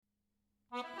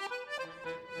Welcome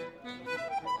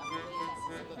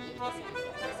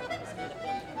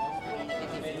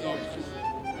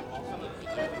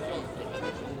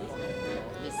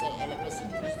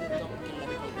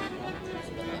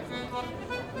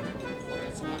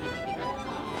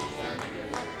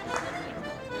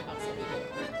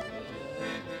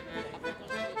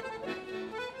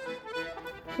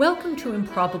to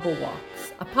Improbable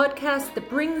Walks, a podcast that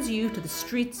brings you to the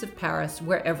streets of Paris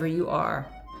wherever you are.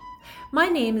 My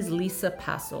name is Lisa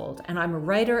Passold, and I'm a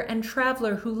writer and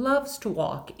traveler who loves to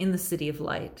walk in the City of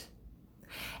Light.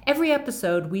 Every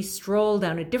episode, we stroll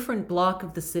down a different block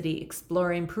of the city,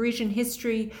 exploring Parisian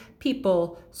history,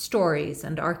 people, stories,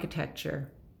 and architecture.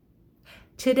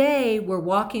 Today, we're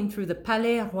walking through the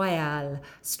Palais Royal,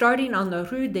 starting on the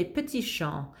Rue des Petits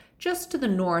Champs, just to the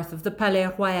north of the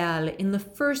Palais Royal in the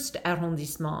first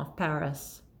arrondissement of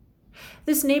Paris.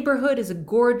 This neighborhood is a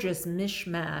gorgeous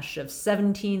mishmash of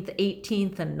 17th,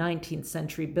 18th, and 19th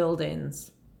century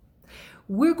buildings.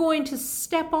 We're going to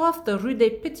step off the Rue des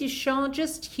Petits Champs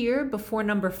just here before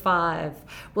number 5.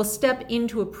 We'll step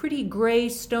into a pretty gray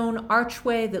stone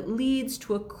archway that leads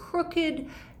to a crooked,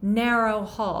 narrow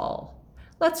hall.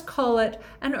 Let's call it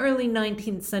an early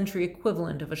 19th century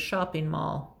equivalent of a shopping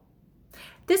mall.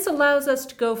 This allows us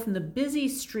to go from the busy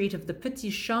street of the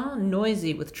Petits Champs,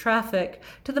 noisy with traffic,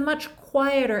 to the much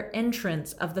quieter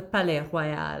entrance of the Palais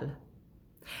Royal.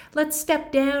 Let's step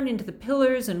down into the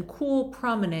pillars and cool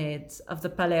promenades of the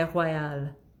Palais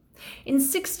Royal. In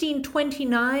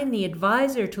 1629, the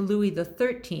advisor to Louis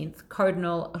XIII,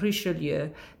 Cardinal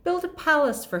Richelieu, built a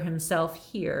palace for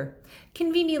himself here,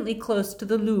 conveniently close to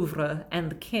the Louvre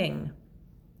and the king.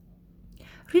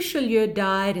 Richelieu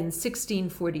died in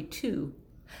 1642.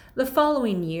 The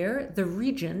following year, the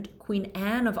regent, Queen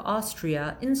Anne of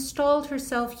Austria, installed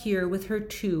herself here with her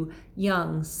 2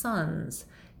 young sons,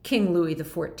 King Louis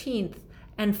XIV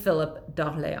and Philip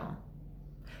d'Orléans.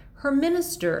 Her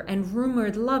minister and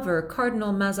rumored lover,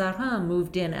 Cardinal Mazarin,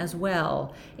 moved in as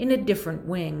well, in a different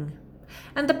wing,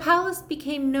 and the palace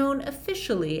became known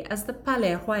officially as the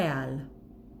Palais Royal.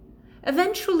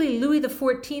 Eventually, Louis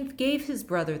XIV gave his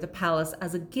brother the palace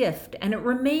as a gift, and it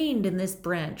remained in this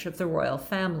branch of the royal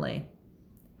family.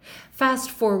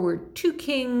 Fast forward 2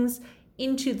 kings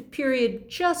into the period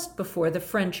just before the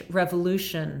French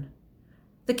Revolution.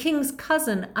 The king's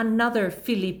cousin, another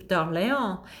Philippe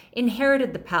d'Orléans,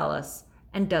 inherited the palace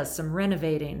and does some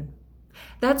renovating.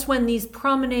 That's when these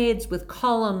promenades with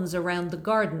columns around the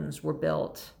gardens were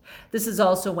built. This is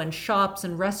also when shops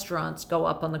and restaurants go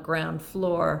up on the ground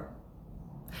floor.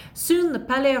 Soon the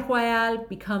Palais Royal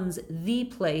becomes the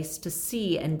place to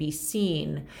see and be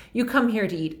seen. You come here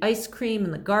to eat ice cream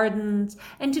in the gardens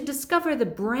and to discover the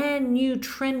brand new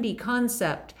trendy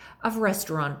concept of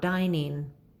restaurant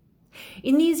dining.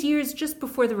 In these years just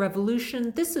before the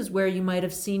Revolution, this is where you might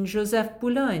have seen Joseph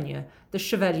Boulogne, the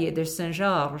Chevalier de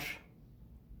Saint-Georges.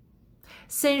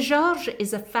 Saint-Georges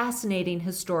is a fascinating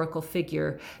historical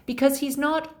figure because he's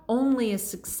not only a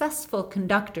successful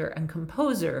conductor and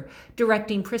composer,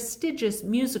 directing prestigious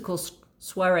musical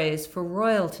soirees for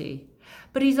royalty,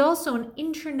 but he's also an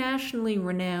internationally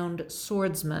renowned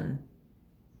swordsman.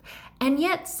 And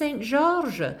yet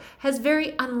Saint-Georges has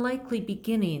very unlikely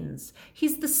beginnings.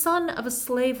 He's the son of a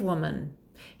slave woman.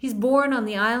 He's born on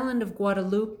the island of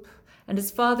Guadeloupe, and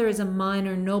his father is a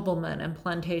minor nobleman and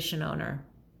plantation owner.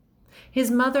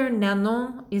 His mother,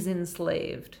 Nanon, is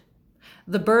enslaved.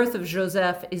 The birth of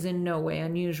Joseph is in no way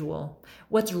unusual.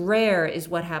 What's rare is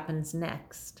what happens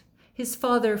next. His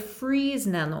father frees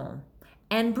Nanon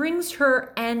and brings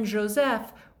her and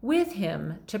Joseph with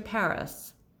him to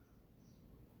Paris.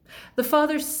 The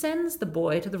father sends the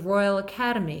boy to the Royal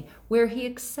Academy, where he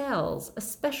excels,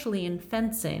 especially in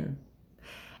fencing.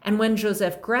 And when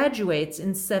Joseph graduates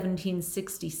in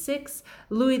 1766,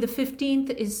 Louis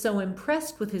XV is so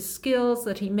impressed with his skills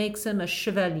that he makes him a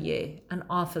chevalier, an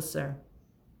officer.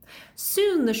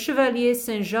 Soon, the Chevalier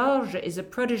Saint-Georges is a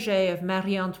protégé of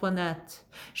Marie Antoinette.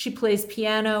 She plays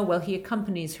piano while he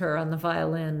accompanies her on the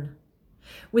violin.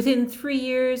 Within 3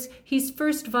 years, he's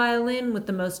first violin with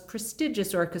the most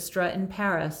prestigious orchestra in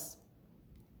Paris.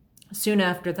 Soon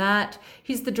after that,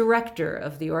 he's the director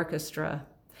of the orchestra.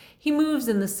 He moves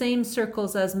in the same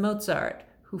circles as Mozart,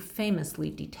 who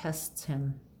famously detests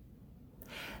him.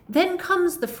 Then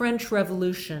comes the French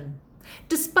Revolution.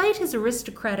 Despite his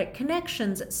aristocratic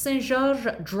connections,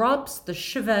 Saint-Georges drops the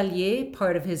chevalier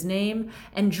part of his name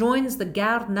and joins the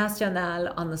Garde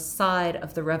Nationale on the side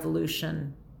of the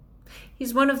revolution.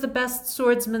 He's one of the best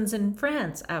swordsmen in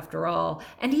France, after all,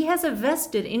 and he has a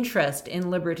vested interest in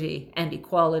liberty and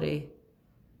equality.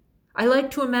 I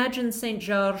like to imagine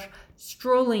Saint-Georges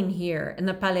strolling here in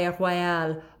the Palais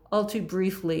Royal all too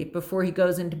briefly before he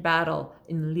goes into battle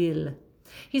in Lille.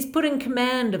 He's put in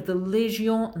command of the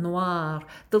Légion Noire,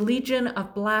 the Legion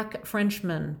of Black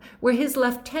Frenchmen, where his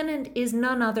lieutenant is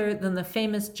none other than the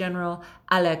famous general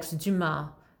Alex Dumas,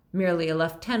 merely a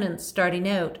lieutenant starting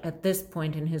out at this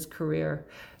point in his career.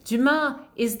 Dumas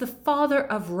is the father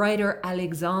of writer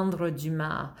Alexandre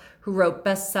Dumas, who wrote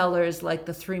bestsellers like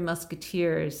The Three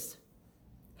Musketeers.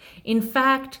 In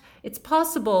fact, it's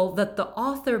possible that the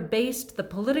author based the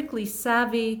politically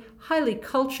savvy, highly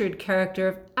cultured character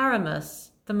of Aramis,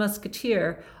 the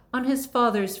musketeer, on his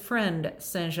father's friend,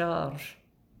 Saint-Georges.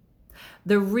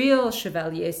 The real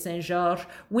Chevalier Saint-Georges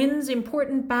wins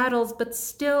important battles but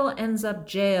still ends up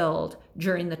jailed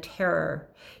during the Terror.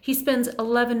 He spends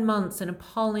 11 months in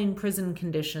appalling prison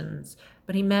conditions,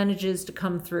 but he manages to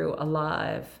come through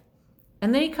alive.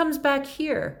 And then he comes back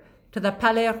here, to the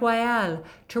Palais Royal,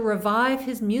 to revive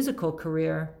his musical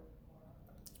career.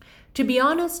 To be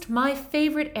honest, my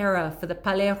favorite era for the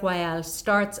Palais Royal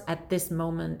starts at this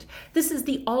moment. This is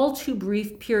the all too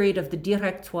brief period of the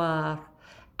Directoire,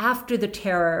 after the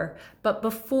Terror, but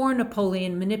before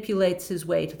Napoleon manipulates his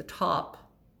way to the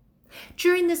top.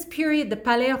 During this period, the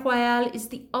Palais Royal is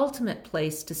the ultimate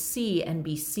place to see and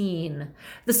be seen.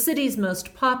 The city's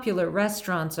most popular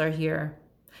restaurants are here.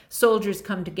 Soldiers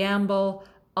come to gamble,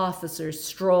 officers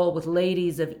stroll with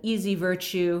ladies of easy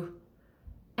virtue,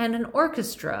 and an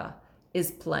orchestra is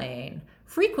playing,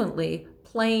 frequently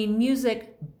playing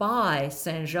music by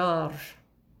Saint-Georges.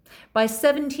 By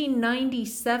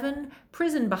 1797,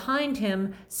 prison behind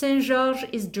him, Saint-Georges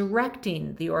is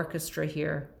directing the orchestra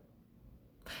here.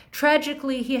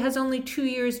 Tragically, he has only 2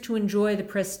 years to enjoy the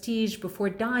prestige before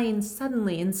dying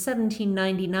suddenly in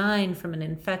 1799 from an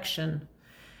infection.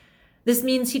 This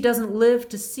means he doesn't live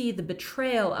to see the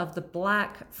betrayal of the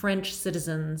black French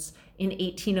citizens in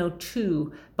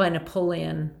 1802 by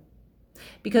Napoleon.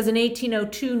 Because in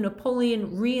 1802,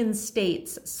 Napoleon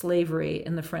reinstates slavery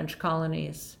in the French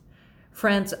colonies.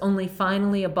 France only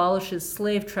finally abolishes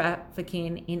slave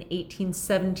trafficking in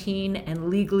 1817 and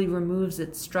legally removes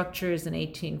its structures in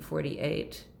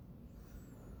 1848.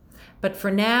 But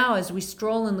for now, as we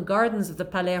stroll in the gardens of the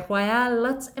Palais Royal,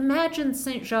 let's imagine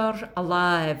Saint-Georges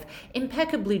alive,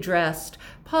 impeccably dressed,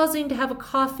 pausing to have a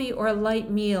coffee or a light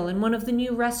meal in one of the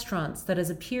new restaurants that has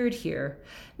appeared here.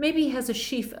 Maybe he has a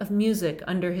sheaf of music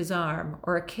under his arm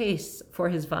or a case for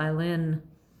his violin.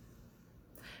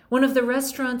 One of the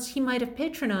restaurants he might have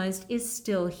patronized is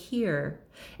still here.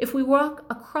 If we walk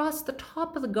across the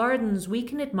top of the gardens, we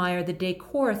can admire the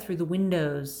decor through the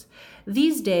windows.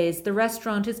 These days, the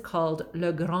restaurant is called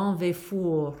Le Grand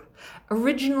Véfour.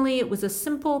 Originally, it was a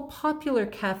simple, popular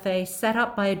cafe set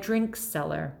up by a drink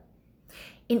seller.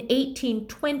 In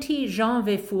 1820, Jean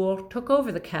Véfour took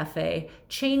over the cafe,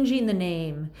 changing the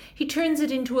name. He turns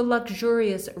it into a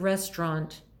luxurious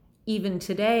restaurant. Even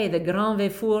today, the Grand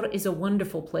Véfour is a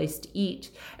wonderful place to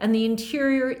eat, and the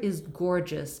interior is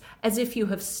gorgeous, as if you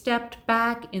have stepped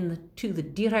back into the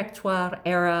Directoire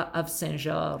era of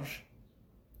Saint-Georges.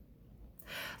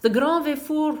 The Grand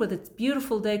Véfour, with its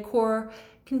beautiful decor,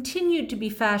 continued to be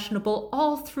fashionable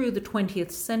all through the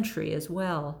 20th century as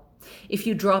well. If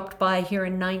you dropped by here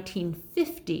in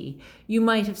 1950, you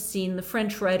might have seen the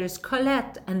French writers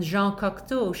Colette and Jean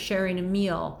Cocteau sharing a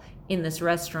meal in this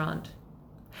restaurant.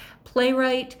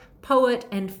 Playwright, poet,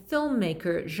 and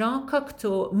filmmaker Jean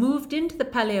Cocteau moved into the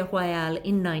Palais Royal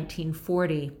in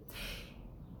 1940.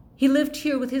 He lived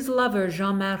here with his lover,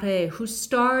 Jean Marais, who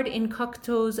starred in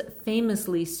Cocteau's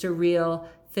famously surreal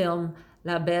film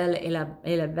La Belle et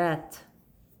la Bête,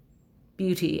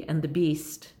 Beauty and the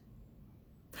Beast.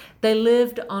 They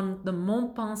lived on the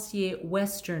Montpensier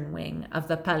western wing of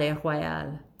the Palais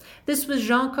Royal. This was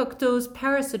Jean Cocteau's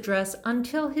Paris address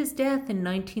until his death in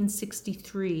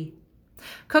 1963.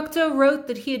 Cocteau wrote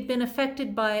that he had been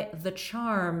affected by the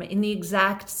charm, in the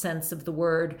exact sense of the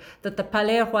word, that the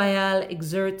Palais Royal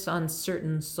exerts on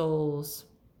certain souls.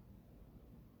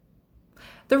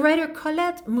 The writer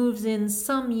Colette moves in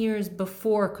some years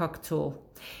before Cocteau.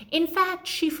 In fact,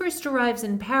 she first arrives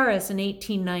in Paris in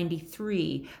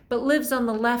 1893, but lives on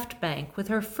the left bank with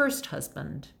her first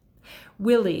husband,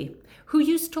 Willie, who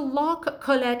used to lock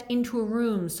Colette into a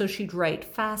room so she'd write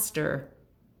faster.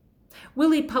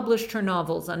 Willie published her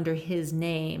novels under his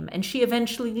name, and she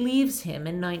eventually leaves him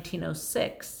in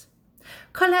 1906.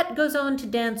 Colette goes on to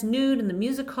dance nude in the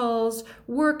music halls,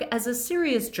 work as a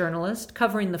serious journalist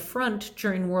covering the front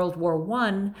during World War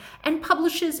I, and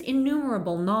publishes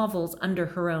innumerable novels under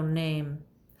her own name.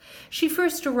 She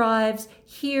first arrives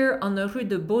here on the Rue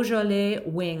de Beaujolais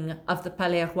wing of the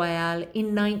Palais Royal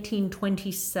in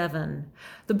 1927.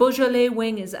 The Beaujolais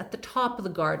wing is at the top of the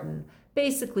garden,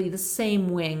 basically the same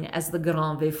wing as the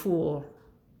Grand Véfour.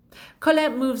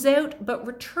 Colette moves out but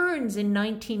returns in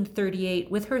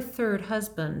 1938 with her third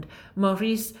husband,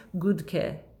 Maurice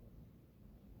Goudke,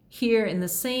 here in the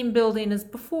same building as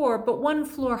before, but one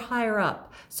floor higher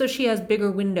up, so she has bigger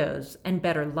windows and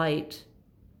better light.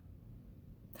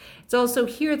 It's also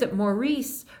here that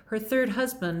Maurice, her third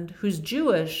husband, who's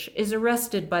Jewish, is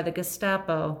arrested by the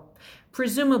Gestapo.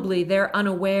 Presumably, they're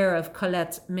unaware of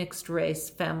Colette's mixed-race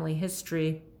family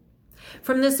history.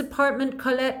 From this apartment,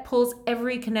 Colette pulls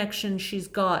every connection she's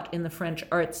got in the French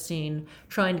art scene,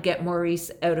 trying to get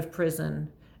Maurice out of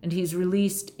prison, and he's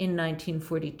released in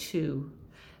 1942.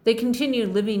 They continue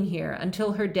living here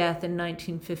until her death in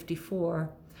 1954.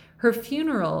 Her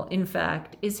funeral, in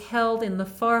fact, is held in the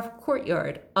far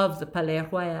courtyard of the Palais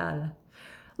Royal.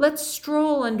 Let's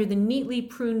stroll under the neatly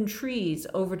pruned trees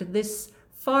over to this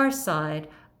far side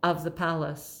of the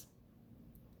palace.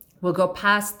 We'll go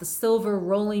past the silver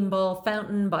rolling ball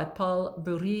fountain by Paul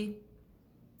Bury.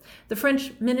 The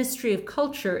French Ministry of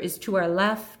Culture is to our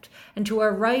left, and to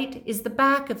our right is the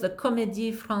back of the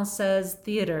Comédie Française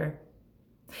Theatre.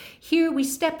 Here we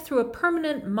step through a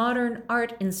permanent modern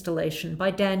art installation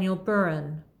by Daniel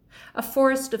Buren, a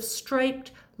forest of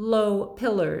striped, low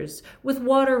pillars with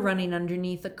water running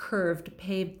underneath a curved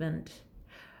pavement.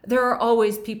 There are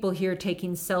always people here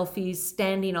taking selfies,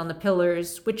 standing on the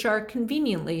pillars, which are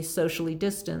conveniently socially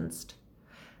distanced.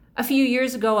 A few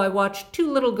years ago, I watched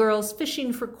two little girls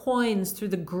fishing for coins through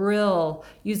the grill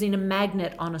using a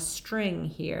magnet on a string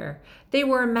here. They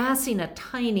were amassing a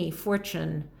tiny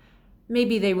fortune.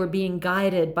 Maybe they were being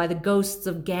guided by the ghosts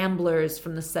of gamblers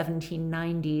from the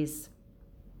 1790s.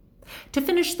 To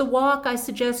finish the walk, I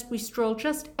suggest we stroll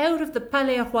just out of the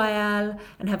Palais Royal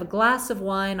and have a glass of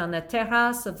wine on the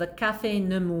terrace of the Café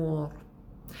Nemours.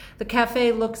 The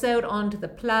café looks out onto the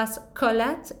Place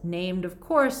Colette, named, of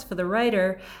course, for the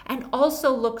writer, and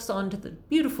also looks onto the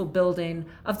beautiful building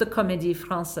of the Comédie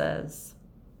Française.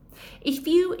 If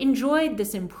you enjoyed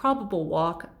this improbable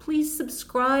walk, please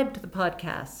subscribe to the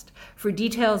podcast. For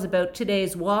details about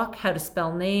today's walk, how to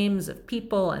spell names of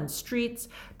people and streets,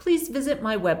 please visit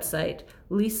my website,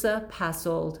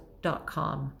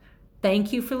 lisapassold.com.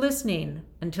 Thank you for listening.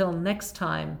 Until next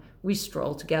time, we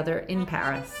stroll together in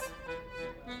Paris.